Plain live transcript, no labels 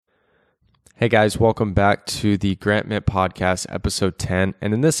Hey guys, welcome back to the Grant Mint Podcast, episode 10.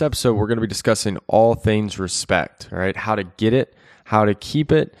 And in this episode, we're going to be discussing all things respect, all right? How to get it, how to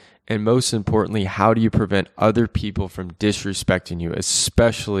keep it, and most importantly, how do you prevent other people from disrespecting you,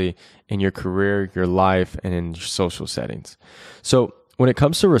 especially in your career, your life, and in your social settings. So when it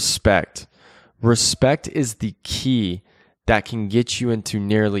comes to respect, respect is the key that can get you into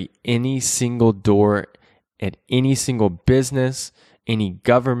nearly any single door at any single business, any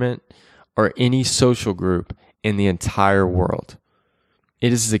government, or any social group in the entire world.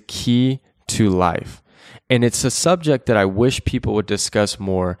 It is the key to life. And it's a subject that I wish people would discuss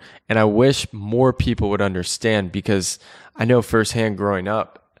more, and I wish more people would understand, because I know firsthand growing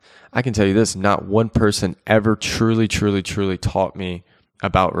up, I can tell you this, not one person ever truly taught me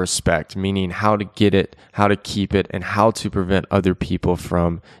about respect, meaning how to get it, how to keep it, and how to prevent other people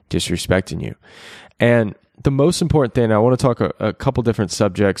from disrespecting you. And the most important thing, I want to talk a couple different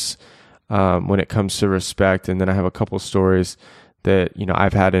subjects when it comes to respect, and then I have a couple stories that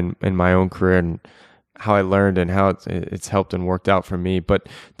I've had in my own career and how I learned and how it's helped and worked out for me. But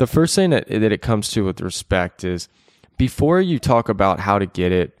the first thing that it comes to with respect is, before you talk about how to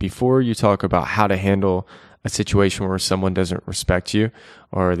get it, before you talk about how to handle a situation where someone doesn't respect you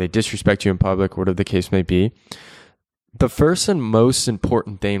or they disrespect you in public, whatever the case may be, the first and most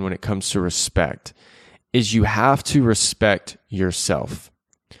important thing when it comes to respect is you have to respect yourself.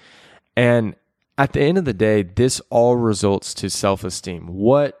 And at the end of the day, this all results to self-esteem.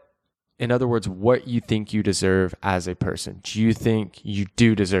 In other words, what you think you deserve as a person. Do you think you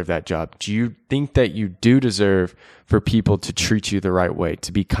do deserve that job? Do you think that you do deserve for people to treat you the right way,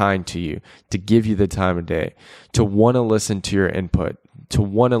 to be kind to you, to give you the time of day, to want to listen to your input, to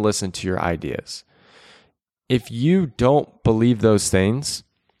want to listen to your ideas? If you don't believe those things,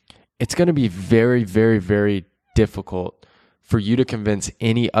 it's going to be very, very, very difficult for you to convince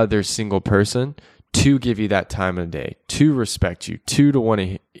any other single person to give you that time of day, to respect you, to want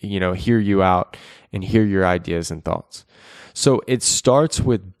to, hear you out and hear your ideas and thoughts. So it starts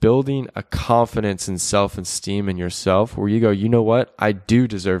with building a confidence and self-esteem in yourself where you go, you know what? I do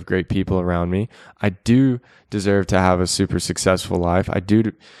deserve great people around me. I do deserve to have a super successful life. I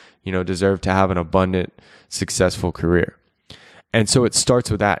do, deserve to have an abundant, successful career. And so it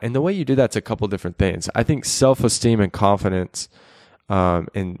starts with that. And the way you do that's a couple different things. I think self-esteem and confidence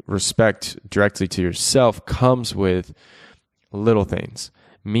and respect directly to yourself comes with little things.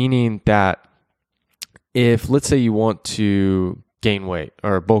 Meaning that if, let's say, you want to gain weight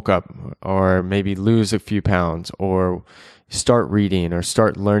or bulk up or maybe lose a few pounds or start reading or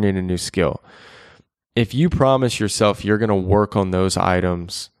start learning a new skill, if you promise yourself you're going to work on those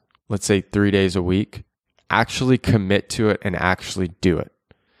items, let's say 3 days a week, actually commit to it and actually do it.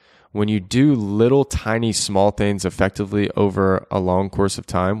 When you do little tiny small things effectively over a long course of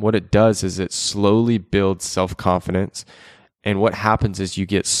time, what it does is it slowly builds self-confidence. And what happens is you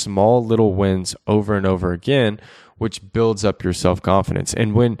get small little wins over and over again, which builds up your self-confidence.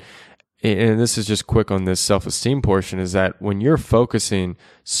 And this is just quick on this self-esteem portion, is that when you're focusing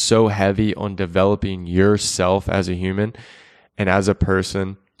so heavy on developing yourself as a human and as a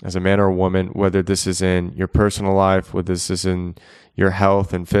person, as a man or a woman, whether this is in your personal life, whether this is in your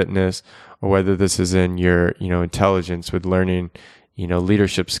health and fitness, or whether this is in your, intelligence with learning,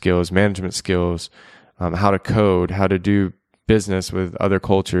 leadership skills, management skills, how to code, how to do business with other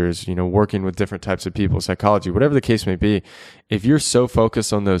cultures, working with different types of people, psychology, whatever the case may be. If you're so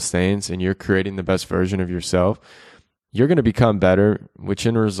focused on those things and you're creating the best version of yourself, you're going to become better, which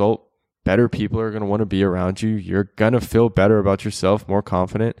in result, better people are going to want to be around you. You're going to feel better about yourself, more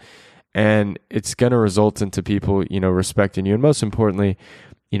confident, and it's going to result into people, respecting you. And most importantly,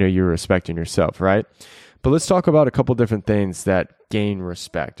 you're respecting yourself, right? But let's talk about a couple different things that gain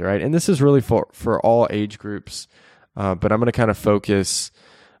respect, right? And this is really for all age groups, but I'm going to kind of focus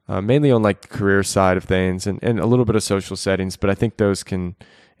mainly on like the career side of things and a little bit of social settings, but I think those can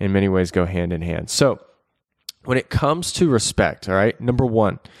in many ways go hand in hand. So when it comes to respect, all right, number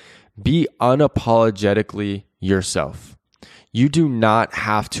one, be unapologetically yourself. You do not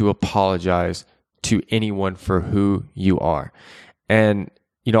have to apologize to anyone for who you are. And,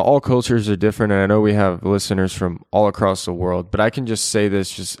 all cultures are different. And I know we have listeners from all across the world, but I can just say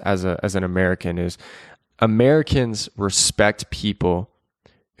this just as an American is Americans respect people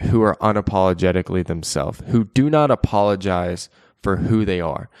who are unapologetically themselves, who do not apologize for who they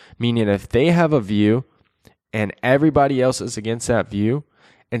are. Meaning if they have a view and everybody else is against that view,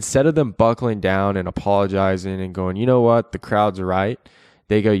 instead of them buckling down and apologizing and going, you know what, the crowd's right,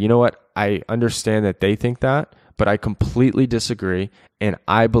 they go, you know what, I understand that they think that, but I completely disagree. And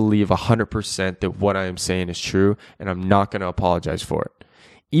I believe 100% that what I am saying is true, and I'm not going to apologize for it.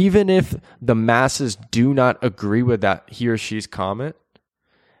 even if the masses do not agree with that he or she's comment,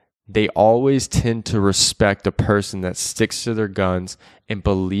 they always tend to respect a person that sticks to their guns and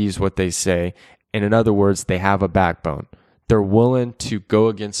believes what they say. And in other words, they have a backbone. They're willing to go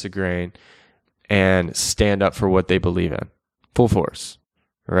against the grain and stand up for what they believe in, full force,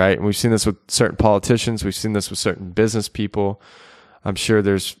 right? And we've seen this with certain politicians. We've seen this with certain business people. I'm sure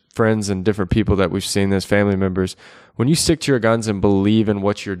there's friends and different people that we've seen this, family members. When you stick to your guns and believe in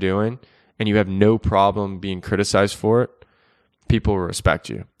what you're doing and you have no problem being criticized for it, people will respect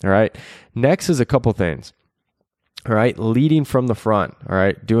you, all right? Next is a couple things, all right? Leading from the front, all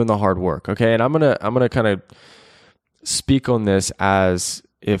right? Doing the hard work, okay? And I'm gonna kind of speak on this as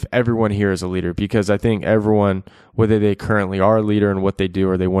if everyone here is a leader, because I think everyone, whether they currently are a leader in what they do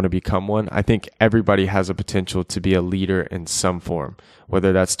or they want to become one, I think everybody has a potential to be a leader in some form,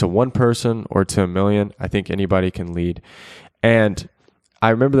 whether that's to one person or to a million. I think anybody can lead. And I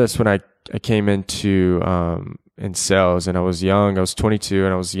remember this when I came into in sales, and I was young. I was 22,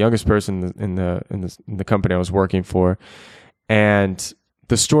 and I was the youngest person in the company I was working for. And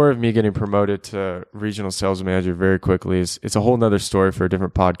the story of me getting promoted to regional sales manager very quickly it's a whole nother story for a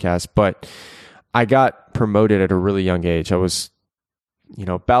different podcast. But I got promoted at a really young age. I was,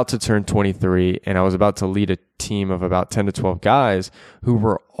 about to turn 23, and I was about to lead a team of about 10 to 12 guys who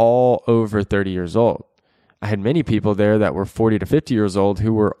were all over 30 years old. I had many people there that were 40 to 50 years old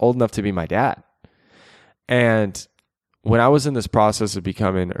who were old enough to be my dad. And when I was in this process of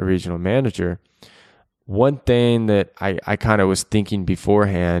becoming a regional manager, one thing that I kind of was thinking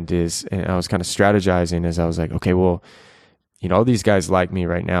beforehand is, and I was kind of strategizing, is I was like, okay, well, all these guys like me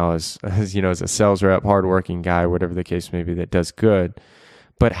right now as a sales rep, hardworking guy, whatever the case may be, that does good.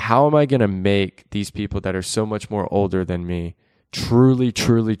 But how am I going to make these people that are so much more older than me truly,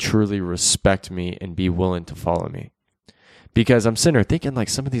 truly, truly respect me and be willing to follow me? Because I'm sitting there thinking, like,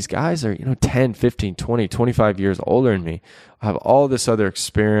 some of these guys are, 10, 15, 20, 25 years older than me, have all this other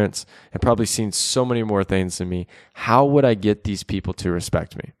experience and probably seen so many more things than me. How would I get these people to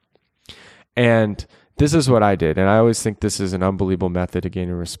respect me? And this is what I did. And I always think this is an unbelievable method to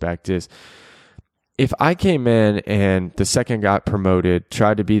gaining respect is, if I came in and the second got promoted,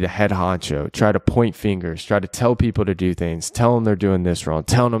 tried to be the head honcho, tried to point fingers, tried to tell people to do things, tell them they're doing this wrong,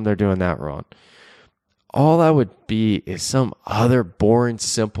 telling them they're doing that wrong, all I would be is some other boring,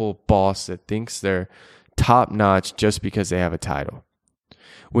 simple boss that thinks they're top notch just because they have a title.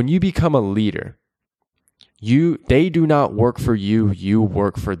 When you become a leader, they do not work for you, you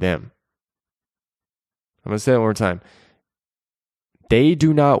work for them. I'm going to say that one more time. They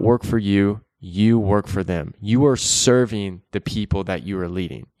do not work for you, you work for them. You are serving the people that you are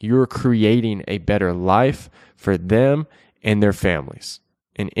leading. You are creating a better life for them and their families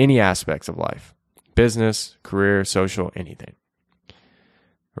in any aspects of life. Business, career, social, anything,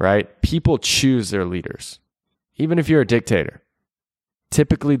 right? People choose their leaders. Even if you're a dictator,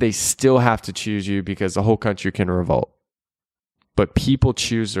 typically they still have to choose you because the whole country can revolt. But people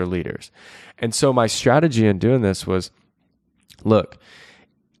choose their leaders. And so my strategy in doing this was, look,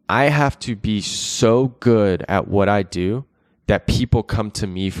 I have to be so good at what I do that people come to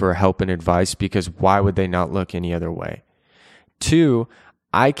me for help and advice, because why would they not look any other way? 2,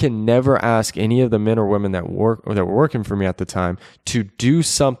 I can never ask any of the men or women that were working for me at the time to do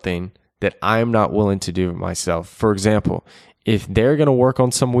something that I'm not willing to do myself. For example, if they're going to work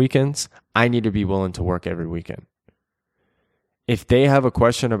on some weekends, I need to be willing to work every weekend. If they have a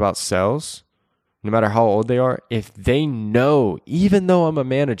question about sales, no matter how old they are, if they know, even though I'm a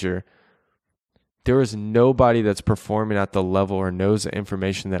manager, there is nobody that's performing at the level or knows the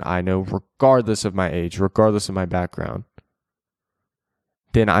information that I know, regardless of my age, regardless of my background,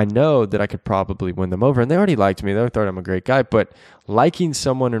 then I know that I could probably win them over. And they already liked me. They thought I'm a great guy. But liking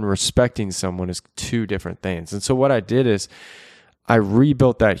someone and respecting someone is two different things. And so what I did is I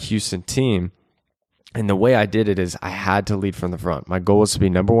rebuilt that Houston team. And the way I did it is I had to lead from the front. My goal was to be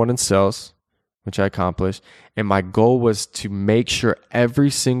number one in sales, which I accomplished. And my goal was to make sure every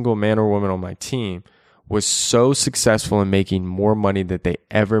single man or woman on my team was so successful in making more money than they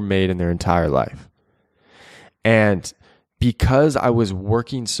ever made in their entire life. And because I was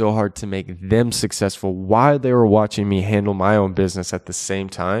working so hard to make them successful while they were watching me handle my own business at the same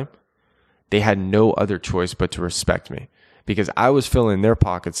time, they had no other choice but to respect me, because I was filling their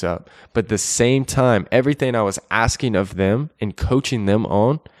pockets up. But at the same time, everything I was asking of them and coaching them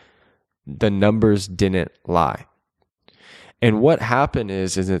on, the numbers didn't lie. And what happened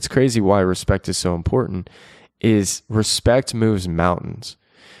is it's crazy why respect is so important, is respect moves mountains.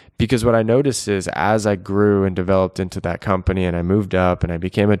 Because what I noticed is as I grew and developed into that company and I moved up and I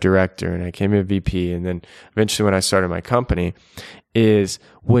became a director and I became a VP, and then eventually when I started my company, is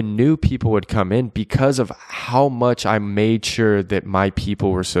when new people would come in, because of how much I made sure that my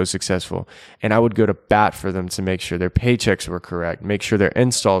people were so successful, and I would go to bat for them to make sure their paychecks were correct, make sure their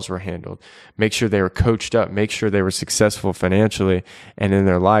installs were handled, make sure they were coached up, make sure they were successful financially and in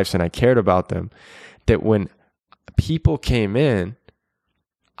their lives, and I cared about them, that when people came in,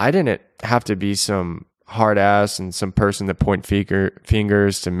 I didn't have to be some hard ass and some person that point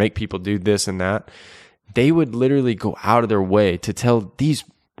fingers to make people do this and that. They would literally go out of their way to tell these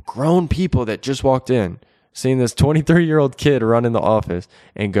grown people that just walked in, seeing this 23-year-old kid run in the office,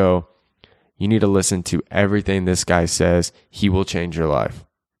 and go, you need to listen to everything this guy says. He will change your life.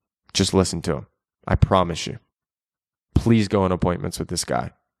 Just listen to him. I promise you. Please go on appointments with this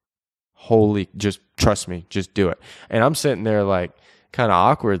guy. Just trust me, just do it. And I'm sitting there like, kind of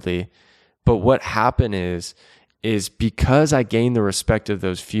awkwardly, but what happened is because I gained the respect of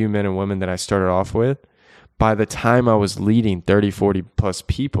those few men and women that I started off with, by the time I was leading 30, 40 plus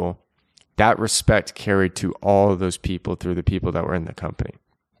people, that respect carried to all of those people through the people that were in the company.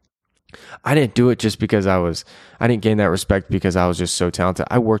 I didn't do it just because I didn't gain that respect because I was just so talented.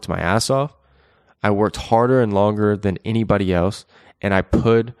 I worked my ass off. I worked harder and longer than anybody else, and I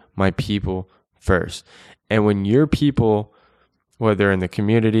put my people first. And when your people, whether in the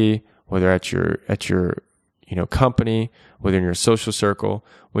community, whether at your company, whether in your social circle,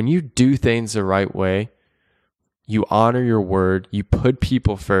 when you do things the right way, you honor your word, you put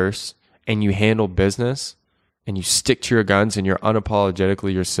people first, and you handle business, and you stick to your guns, and you're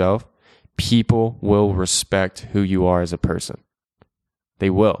unapologetically yourself, people will respect who you are as a person. They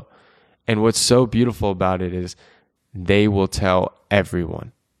will. And what's so beautiful about it is they will tell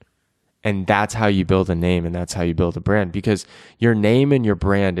everyone. And that's how you build a name, and that's how you build a brand, because your name and your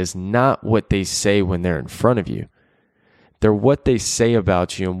brand is not what they say when they're in front of you. They're what they say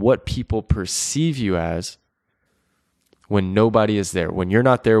about you and what people perceive you as when nobody is there, when you're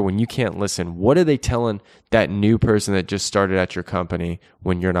not there, when you can't listen. What are they telling that new person that just started at your company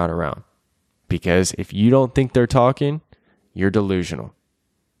when you're not around? Because if you don't think they're talking, you're delusional.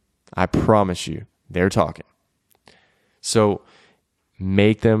 I promise you, they're talking. So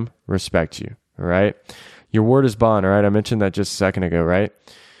make them respect you, all right? Your word is bond, all right? I mentioned that just a second ago, right?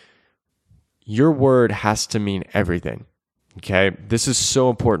 Your word has to mean everything, okay? This is so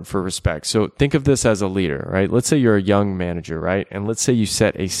important for respect. So think of this as a leader, right? Let's say you're a young manager, right? And let's say you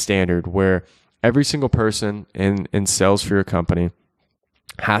set a standard where every single person in sales for your company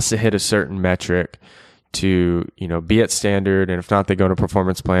has to hit a certain metric to, be at standard. And if not, they go to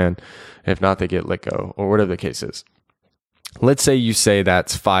performance plan. If not, they get let go, or whatever the case is. Let's say you say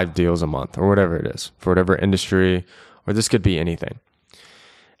that's 5 deals a month or whatever it is for whatever industry, or this could be anything.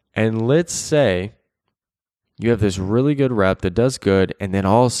 And let's say you have this really good rep that does good, and then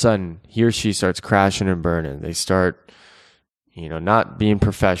all of a sudden he or she starts crashing and burning. They start, not being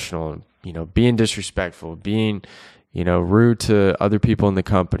professional, being disrespectful, being, rude to other people in the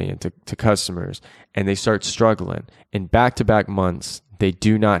company and to customers, and they start struggling. In back-to-back months, they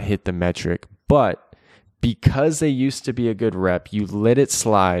do not hit the metric, but because they used to be a good rep, you let it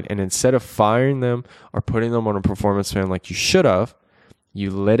slide, and instead of firing them or putting them on a performance plan like you should have, you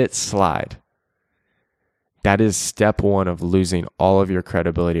let it slide. That is step one of losing all of your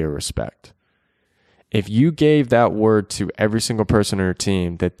credibility or respect. If you gave that word to every single person on your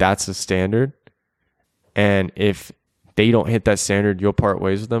team that that's the standard, and if they don't hit that standard, you'll part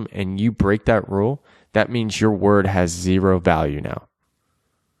ways with them, and you break that rule, that means your word has zero value now.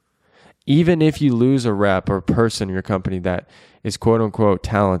 Even if you lose a rep or person in your company that is quote unquote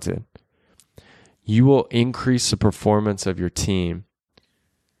talented, you will increase the performance of your team,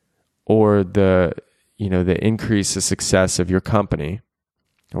 or the increase the success of your company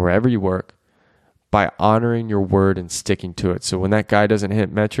or wherever you work by honoring your word and sticking to it. So when that guy doesn't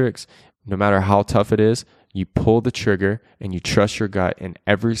hit metrics, no matter how tough it is, you pull the trigger and you trust your gut, and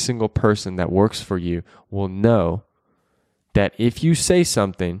every single person that works for you will know that if you say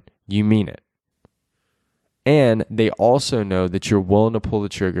something, you mean it. And they also know that you're willing to pull the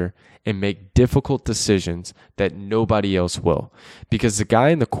trigger and make difficult decisions that nobody else will. Because the guy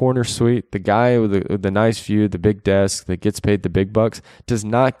in the corner suite, the guy with the nice view, the big desk that gets paid the big bucks, does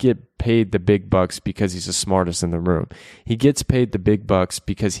not get paid the big bucks because he's the smartest in the room. He gets paid the big bucks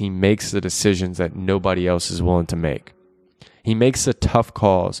because he makes the decisions that nobody else is willing to make. He makes the tough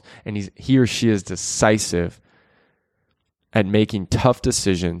calls, and he or she is decisive at making tough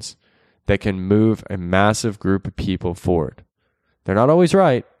decisions that can move a massive group of people forward. They're not always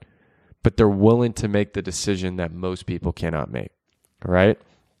right, but they're willing to make the decision that most people cannot make. All right?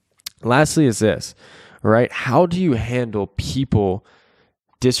 Lastly is this, right? How do you handle people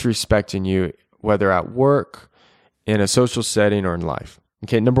disrespecting you, whether at work, in a social setting, or in life?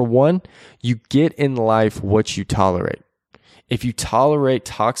 Okay, number one, you get in life what you tolerate. If you tolerate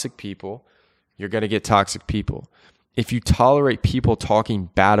toxic people, you're going to get toxic people. If you tolerate people talking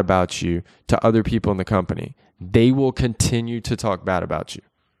bad about you to other people in the company, they will continue to talk bad about you.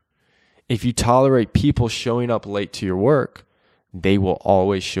 If you tolerate people showing up late to your work, they will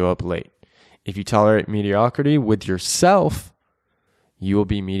always show up late. If you tolerate mediocrity with yourself, you will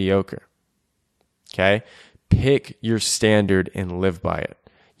be mediocre. Okay? Pick your standard and live by it.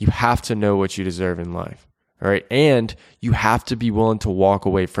 You have to know what you deserve in life. All right? And you have to be willing to walk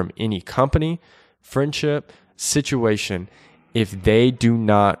away from any company, friendship, situation if they do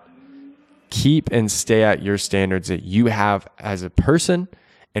not keep and stay at your standards that you have as a person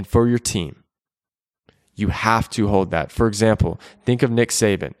and for your team. You have to hold that. For example, think of Nick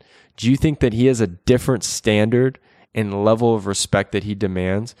Saban. Do you think that he has a different standard and level of respect that he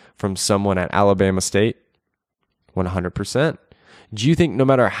demands from someone at Alabama State? 100%. Do you think no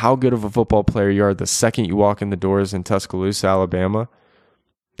matter how good of a football player you are, the second you walk in the doors in Tuscaloosa, Alabama,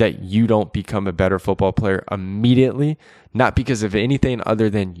 that you don't become a better football player immediately? Not because of anything other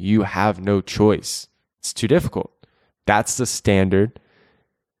than you have no choice. It's too difficult. That's the standard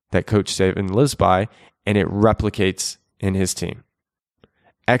that Coach Saban lives by, and it replicates in his team.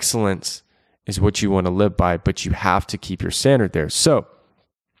 Excellence is what you want to live by, but you have to keep your standard there. So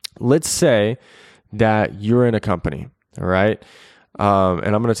let's say that you're in a company, all right?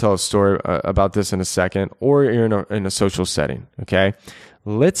 And I'm going to tell a story about this in a second, or you're in a social setting, okay?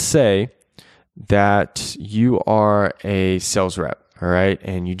 Let's say that you are a sales rep, all right?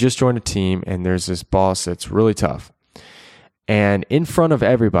 And you just joined a team, and there's this boss that's really tough. And in front of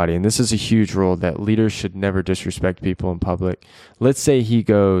everybody, and this is a huge rule that leaders should never disrespect people in public. Let's say he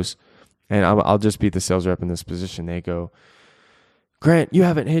goes, and I'll just be the sales rep in this position. They go, Grant, you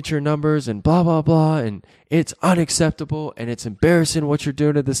haven't hit your numbers and blah, blah, blah. And it's unacceptable and it's embarrassing what you're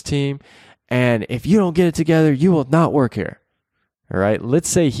doing to this team. And if you don't get it together, you will not work here. All right. Let's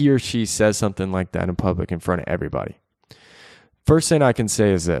say he or she says something like that in public in front of everybody. First thing I can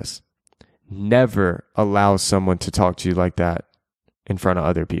say is this. Never allow someone to talk to you like that in front of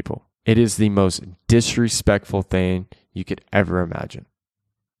other people. It is the most disrespectful thing you could ever imagine.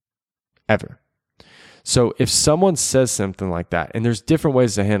 Ever. So if someone says something like that, and there's different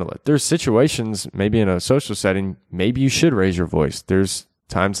ways to handle it. There's situations, maybe in a social setting, maybe you should raise your voice. There's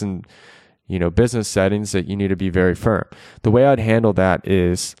times in, business settings that you need to be very firm. The way I'd handle that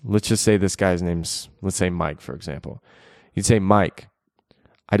is, let's just say this guy's name's, let's say Mike, for example. You'd say, Mike,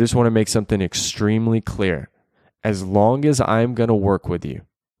 I just want to make something extremely clear. As long as I'm going to work with you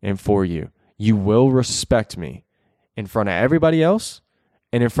and for you, you will respect me in front of everybody else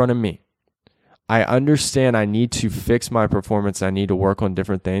and in front of me. I understand I need to fix my performance. I need to work on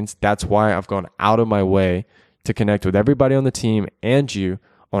different things. That's why I've gone out of my way to connect with everybody on the team and you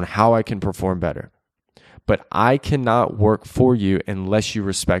on how I can perform better. But I cannot work for you unless you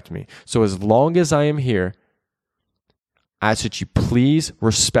respect me. So as long as I am here, I ask that you please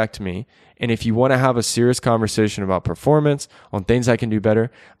respect me. And if you want to have a serious conversation about performance, on things I can do better,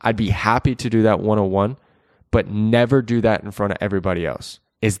 I'd be happy to do that one-on-one, but never do that in front of everybody else.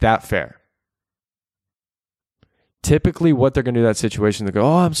 Is that fair? Typically what they're going to do in that situation, they go,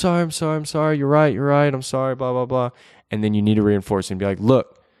 oh, I'm sorry. You're right. I'm sorry, blah, blah, blah. And then you need to reinforce and be like,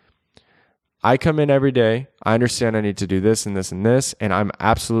 look, I come in every day. I understand I need to do this and this and this, and I'm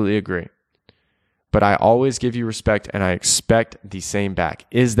absolutely agree. But I always give you respect and I expect the same back.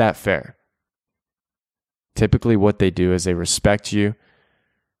 Is that fair? Typically what they do is they respect you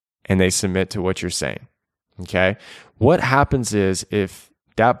and they submit to what you're saying. Okay? What happens is if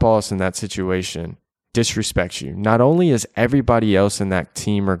that boss in that situation disrespects you, not only is everybody else in that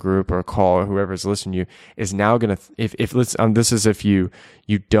team or group or call or whoever's listening to you is now going to, this is if you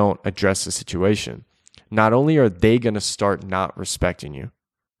don't address the situation, not only are they going to start not respecting you,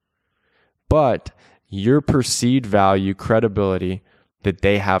 but your perceived value, credibility that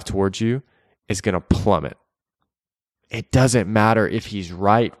they have towards you is going to plummet. It doesn't matter if he's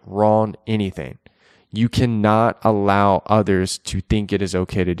right, wrong, anything. You cannot allow others to think it is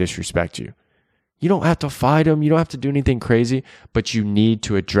okay to disrespect you. You don't have to fight them. You don't have to do anything crazy, but you need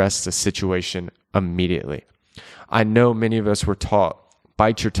to address the situation immediately. I know many of us were taught,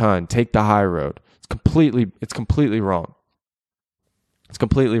 bite your tongue, take the high road. It's completely wrong. It's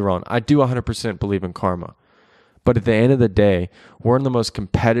completely wrong. I do 100% believe in karma. But at the end of the day, we're in the most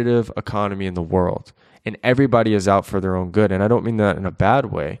competitive economy in the world. And everybody is out for their own good. And I don't mean that in a bad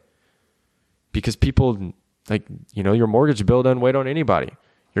way. Because people, your mortgage bill doesn't wait on anybody.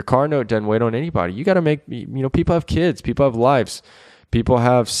 Your car note doesn't wait on anybody. You got to make, people have kids, people have lives, people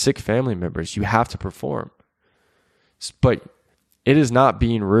have sick family members. You have to perform. But it is not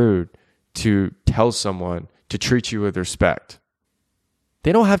being rude to tell someone to treat you with respect.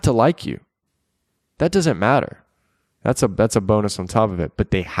 They don't have to like you. That doesn't matter. That's a bonus on top of it,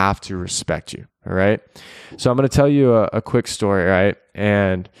 but they have to respect you. All right. So I'm going to tell you a quick story, right?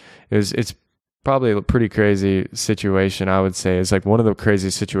 And it's probably a pretty crazy situation, I would say. It's like one of the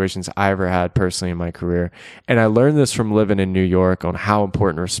craziest situations I ever had personally in my career. And I learned this from living in New York on how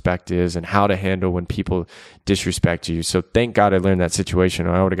important respect is and how to handle when people disrespect you. So thank God I learned that situation,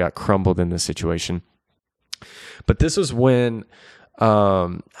 or I would have got crumbled in this situation. But this was when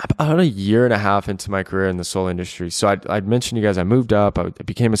about a year and a half into my career in the solar industry. So I'd mentioned to you guys, I moved up, I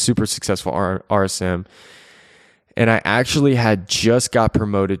became a super successful RSM, and I actually had just got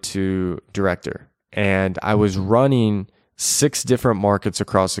promoted to director, and I was running 6 different markets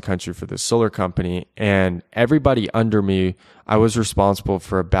across the country for this solar company, and everybody under me, I was responsible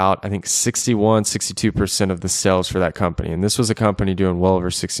for about, I think 62% of the sales for that company. And this was a company doing well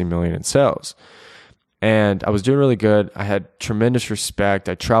over 60 million in sales. And I was doing really good. I had tremendous respect.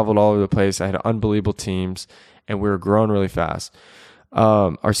 I traveled all over the place. I had unbelievable teams, and we were growing really fast.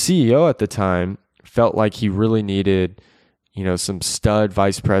 Our CEO at the time felt like he really needed, some stud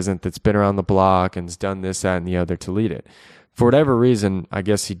vice president that's been around the block and has done this, that, and the other to lead it. For whatever reason, I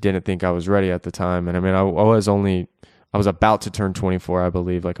guess he didn't think I was ready at the time. And I mean, I was about to turn 24, I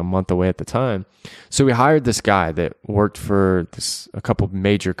believe, like a month away at the time. So we hired this guy that worked for a couple of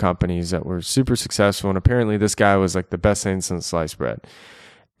major companies that were super successful. And apparently this guy was like the best thing since sliced bread.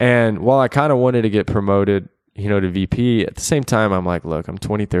 And while I kind of wanted to get promoted, to VP, at the same time, I'm like, look, I'm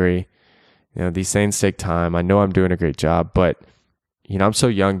 23. These things take time. I know I'm doing a great job, but, I'm so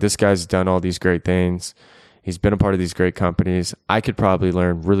young. This guy's done all these great things. He's been a part of these great companies. I could probably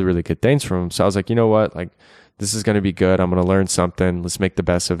learn really, really good things from him. So I was like, you know what? Like, this is going to be good. I'm going to learn something. Let's make the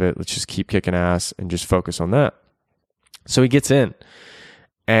best of it. Let's just keep kicking ass and just focus on that. So he gets in,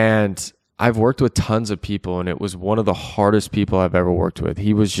 and I've worked with tons of people, and it was one of the hardest people I've ever worked with.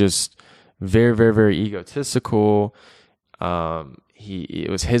 He was just very, very, very egotistical. It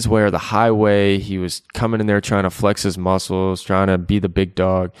was his way or the highway. He was coming in there trying to flex his muscles, trying to be the big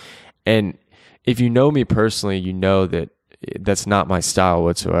dog. And if you know me personally, you know that that's not my style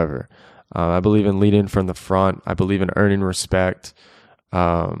whatsoever. I believe in leading from the front. I believe in earning respect.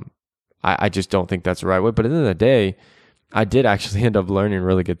 I just don't think that's the right way. But at the end of the day, I did actually end up learning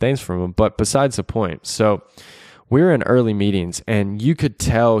really good things from him. But besides the point, so we were in early meetings, and you could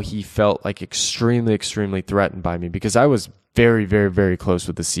tell he felt like extremely, extremely threatened by me, because I was very, very, very close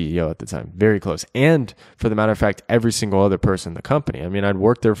with the CEO at the time, very close. And for the matter of fact, every single other person in the company. I mean, I'd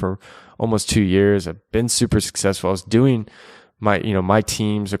worked there for almost 2 years. I've been super successful. I was doing my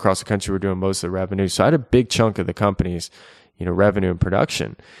teams across the country were doing most of the revenue. So I had a big chunk of the company's, revenue and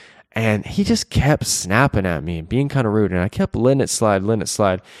production. And he just kept snapping at me and being kind of rude. And I kept letting it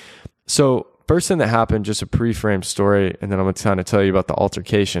slide. So first thing that happened, just a pre-framed story, and then I'm going to kind of tell you about the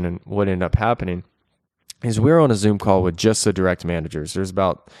altercation and what ended up happening, is we were on a Zoom call with just the direct managers. There's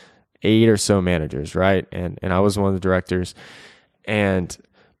about 8 or so managers, right? And I was one of the directors. And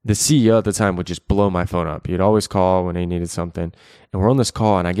the CEO at the time would just blow my phone up. He'd always call when he needed something. And we're on this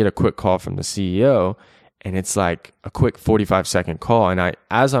call, and I get a quick call from the CEO, and it's like a quick 45-second call. And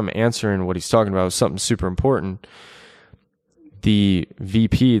as I'm answering what he's talking about, it was something super important. The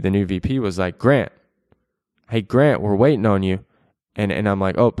new VP was like, Grant, we're waiting on you. And I'm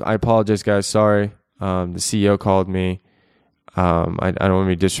like, oh, I apologize, guys. Sorry. The CEO called me. I don't want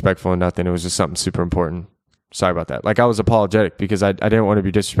to be disrespectful or nothing. It was just something super important. Sorry about that. Like, I was apologetic because I didn't want to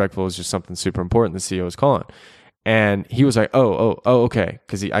be disrespectful. It was just something super important the CEO was calling. And he was like, oh, okay.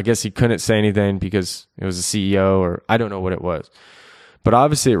 Because I guess he couldn't say anything because it was the CEO, or I don't know what it was. But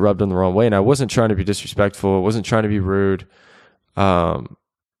obviously it rubbed him the wrong way. And I wasn't trying to be disrespectful. I wasn't trying to be rude. It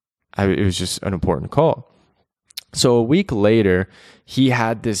was just an important call. So a week later, he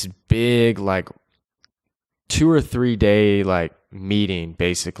had this big, 2 or 3 day, meeting,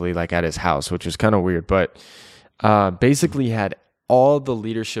 basically, at his house, which was kind of weird. But basically he had all the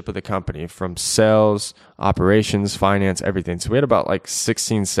leadership of the company, from sales, operations, finance, everything. So we had about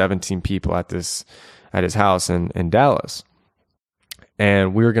 16, 17 people at his house in Dallas.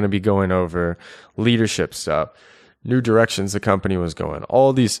 And we were going to be going over leadership stuff, new directions the company was going,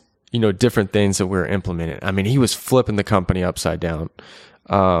 all these, different things that we were implementing. I mean, he was flipping the company upside down,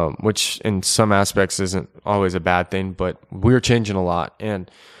 which in some aspects isn't always a bad thing, but we're changing a lot.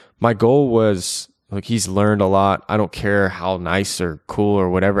 And my goal was, he's learned a lot. I don't care how nice or cool or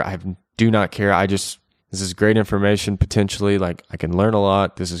whatever. I do not care. I just This is great information potentially. Like I can learn a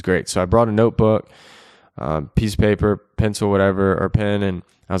lot. This is great. So I brought a notebook, piece of paper, pencil, whatever, or pen. And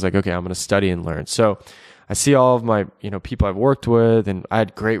I was like, okay, I'm going to study and learn. So I see all of my, people I've worked with, and I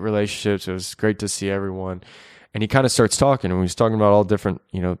had great relationships. It was great to see everyone. And he kind of starts talking, and we was talking about all different,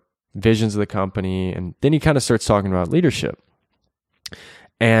 visions of the company. And then he kind of starts talking about leadership.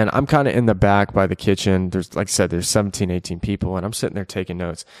 And I'm kind of in the back by the kitchen. There's, like I said, there's 17, 18 people, and I'm sitting there taking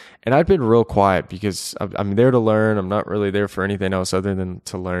notes. And I've been real quiet because I'm there to learn. I'm not really there for anything else other than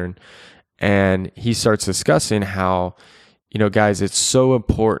to learn. And he starts discussing how, guys, it's so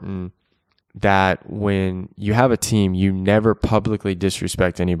important that when you have a team, you never publicly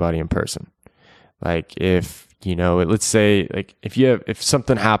disrespect anybody in person. Like if, let's say like if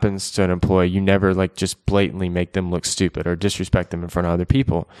something happens to an employee, you never like just blatantly make them look stupid or disrespect them in front of other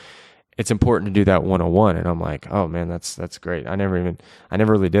people. It's important to do that one-on-one. And I'm like, oh man, that's great. I never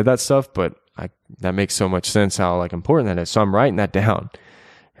really did that stuff, but that makes so much sense how like important that is. So I'm writing that down.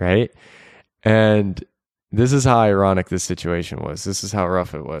 Right. And this is how ironic this situation was. This is how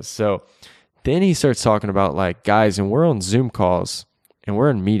rough it was. So then he starts talking about like, guys, and we're on Zoom calls and we're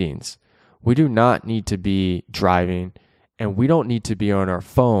in meetings. We do not need to be driving, and we don't need to be on our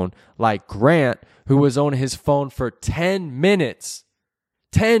phone like Grant, who was on his phone for 10 minutes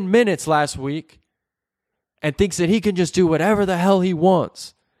last week and thinks that he can just do whatever the hell he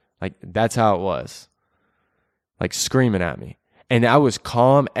wants. Like, that's how it was. Like screaming at me. And I was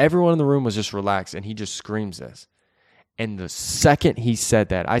calm. Everyone in the room was just relaxed, and he just screams this. And the second he said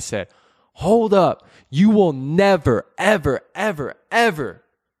that, I said, hold up. You will never, ever, ever, ever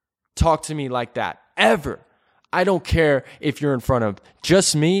talk to me like that, ever. I don't care if you're in front of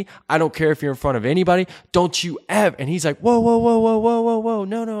just me. I don't care if you're in front of anybody. Don't you ever. And he's like, whoa, whoa, whoa, whoa, whoa, whoa, whoa.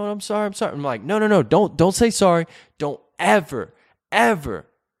 No, I'm sorry. I'm like, no. Don't say sorry. Don't ever, ever,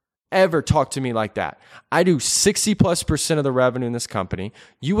 ever talk to me like that. I do 60+% of the revenue in this company.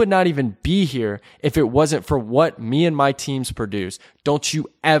 You would not even be here if it wasn't for what me and my teams produce. Don't you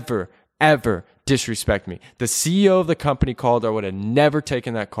ever, ever disrespect me. The CEO of the company called. I would have never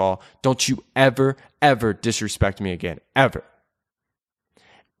taken that call. Don't you ever, ever disrespect me again. Ever.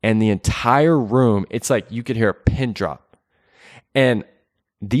 And the entire room, it's like you could hear a pin drop. And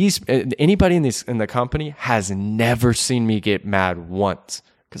anybody in the company has never seen me get mad once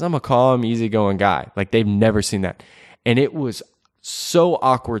because I'm a calm, easygoing guy. Like they've never seen that. And it was so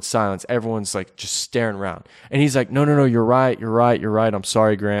awkward silence. Everyone's like just staring around. And he's like, no, you're right. I'm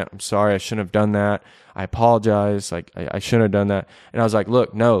sorry, Grant. I'm sorry. I shouldn't have done that. I apologize. Like I shouldn't have done that. And I was like,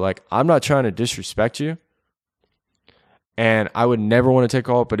 look, no, like I'm not trying to disrespect you. And I would never want to take a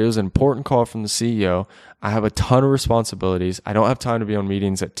call, but it was an important call from the CEO. I have a ton of responsibilities. I don't have time to be on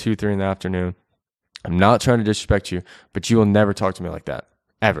meetings at 2, 3 in the afternoon. I'm not trying to disrespect you, but you will never talk to me like that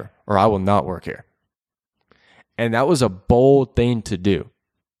ever, or I will not work here. And that was a bold thing to do.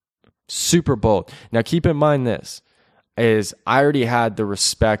 Super bold. Now, keep in mind this, is I already had the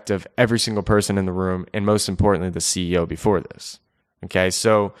respect of every single person in the room, and most importantly, the CEO before this. Okay,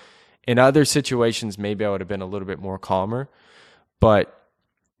 so in other situations, maybe I would have been a little bit more calmer, but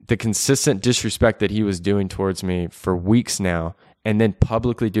the consistent disrespect that he was doing towards me for weeks now, and then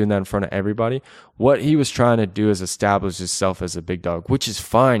publicly doing that in front of everybody, what he was trying to do is establish himself as a big dog, which is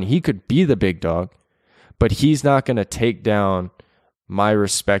fine. He could be the big dog, but he's not going to take down my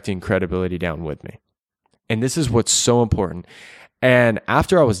respect and credibility down with me. And this is what's so important. And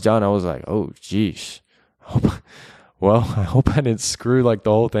after I was done, I was like, oh, geez. Well, I hope I didn't screw like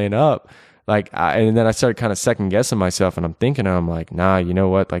the whole thing up. And then I started kind of second guessing myself, and I'm thinking, I'm like, nah, you know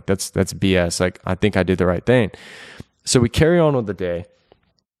what? Like that's BS. Like I think I did the right thing. So we carry on with the day.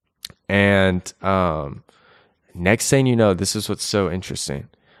 And next thing you know, this is what's so interesting.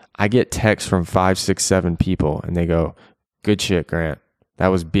 I get texts from 5, 6, 7 people, and they go, good shit, Grant. That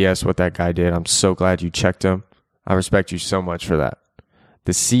was BS what that guy did. I'm so glad you checked him. I respect you so much for that.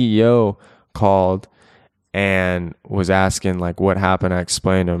 The CEO called and was asking like what happened. I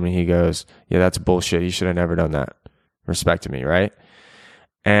explained to him, and he goes, yeah, that's bullshit. He should have never done that. Respected me, right?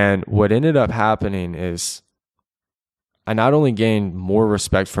 And what ended up happening is I not only gained more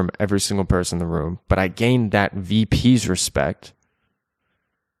respect from every single person in the room, but I gained that VP's respect,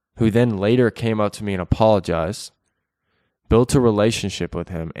 who then later came up to me and apologized, built a relationship with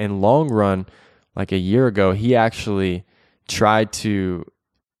him. In long run, like a year ago, he actually tried to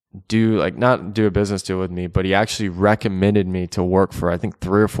not do a business deal with me, but he actually recommended me to work for, I think,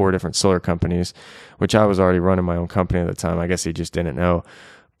 3 or 4 different solar companies, which I was already running my own company at the time. I guess he just didn't know.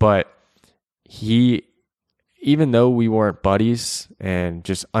 But even though we weren't buddies and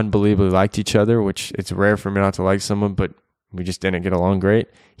just unbelievably liked each other, which it's rare for me not to like someone, but we just didn't get along great,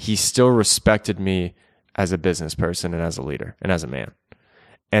 he still respected me as a business person and as a leader and as a man.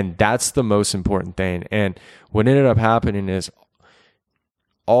 And that's the most important thing. And what ended up happening is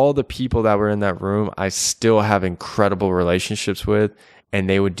all the people that were in that room, I still have incredible relationships with, and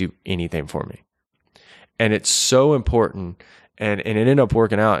they would do anything for me. And it's so important. And it ended up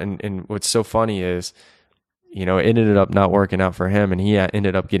working out. And what's so funny is, it ended up not working out for him, and he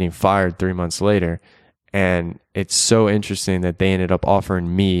ended up getting fired 3 months later. And it's so interesting that they ended up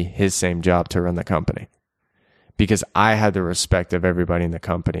offering me his same job to run the company, because I had the respect of everybody in the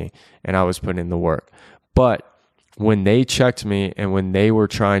company and I was putting in the work. But when they checked me and when they were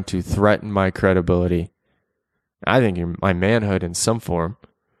trying to threaten my credibility, I think my manhood in some form,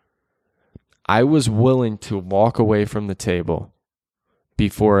 I was willing to walk away from the table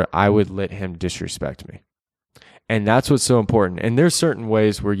before I would let him disrespect me. And that's what's so important. And there's certain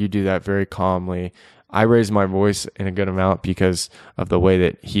ways where you do that very calmly. I raised my voice in a good amount because of the way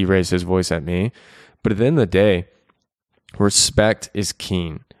that he raised his voice at me. But at the end of the day, respect is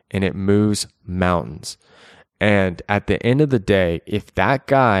keen and it moves mountains. And at the end of the day, if that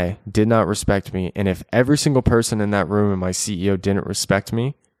guy did not respect me, and if every single person in that room and my CEO didn't respect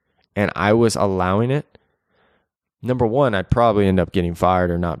me, and I was allowing it, number one, I'd probably end up getting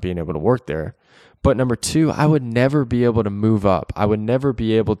fired or not being able to work there. But number two, I would never be able to move up. I would never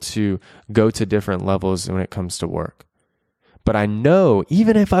be able to go to different levels when it comes to work. But I know,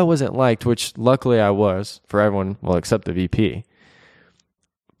 even if I wasn't liked, which luckily I was for everyone, well, except the VP,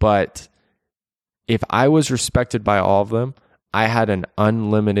 but if I was respected by all of them, I had an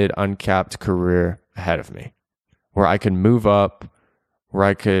unlimited, uncapped career ahead of me where I could move up, where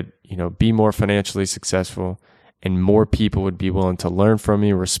I could, be more financially successful, and more people would be willing to learn from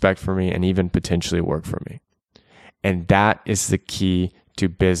me, respect for me, and even potentially work for me. And that is the key to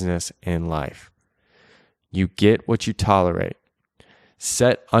business and life. You get what you tolerate.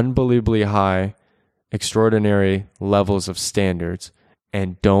 Set unbelievably high, extraordinary levels of standards,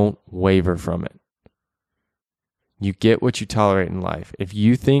 and don't waver from it. You get what you tolerate in life. If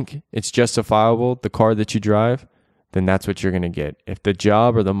you think it's justifiable, the car that you drive, then that's what you're going to get. If the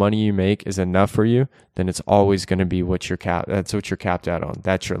job or the money you make is enough for you, then it's always going to be that's what you're capped out on.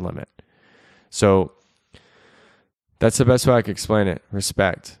 That's your limit. So that's the best way I could explain it.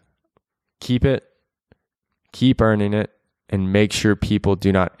 Respect. Keep it, keep earning it, and make sure people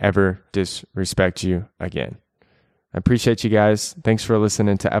do not ever disrespect you again. I appreciate you guys. Thanks for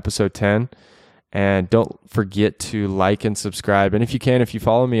listening to episode 10. And don't forget to like and subscribe. And if you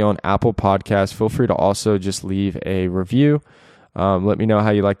follow me on Apple Podcasts, feel free to also just leave a review. Let me know how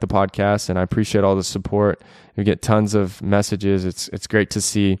you like the podcast. And I appreciate all the support. We get tons of messages. It's great to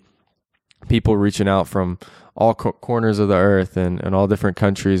see people reaching out from all corners of the earth and all different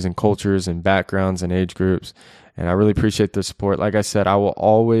countries and cultures and backgrounds and age groups. And I really appreciate the support. Like I said, I will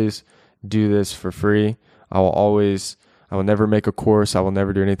always do this for free. I will never make a course. I will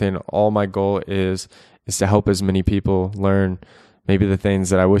never do anything. All my goal is to help as many people learn maybe the things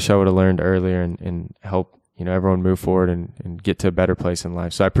that I wish I would have learned earlier and help everyone move forward and get to a better place in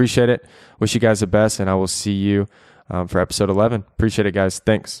life. So I appreciate it. Wish you guys the best, and I will see you for episode 11. Appreciate it, guys.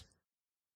 Thanks.